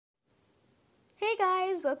Hey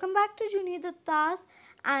guys, welcome back to Junior Datta's,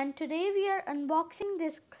 and today we are unboxing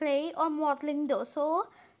this clay or modeling dough. So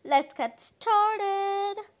let's get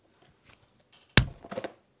started.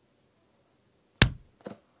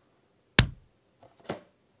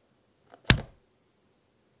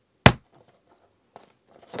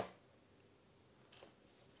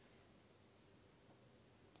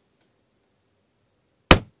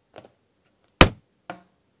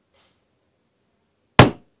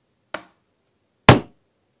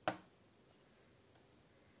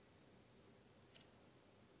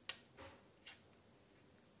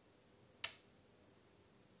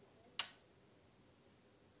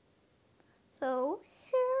 So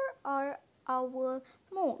here are our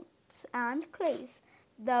molds and clays.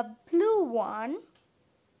 The blue one,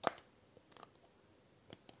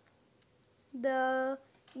 the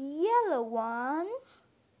yellow one,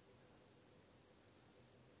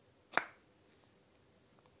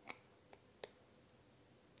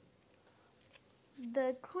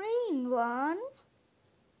 the green one,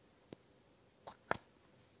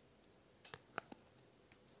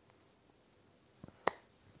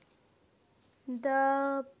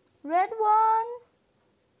 the red one,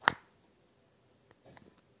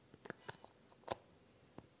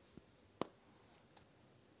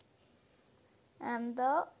 and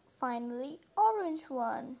the finally orange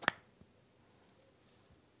one.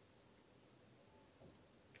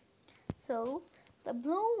 So the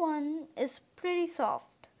blue one is pretty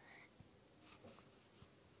soft.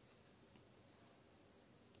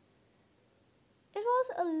 It was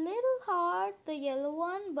a little hard, the yellow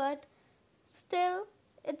one, but still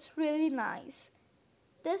it's really nice.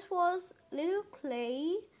 This was little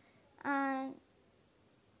clay, and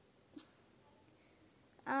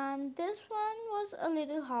this one was a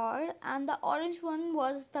little hard, and the orange one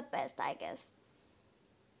was the best, I guess.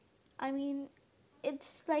 I mean, it's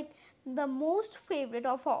like the most favorite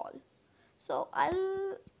of all. So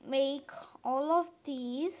I'll make all of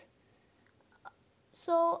these.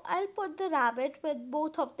 So I'll put the rabbit with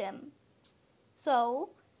both of them.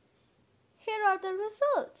 So here are the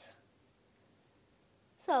results.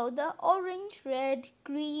 So the orange, red,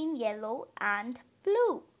 green, yellow and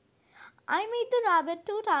blue. I made the rabbit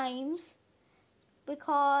 2 times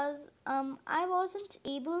because I wasn't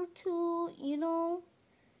able to,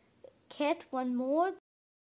 get one more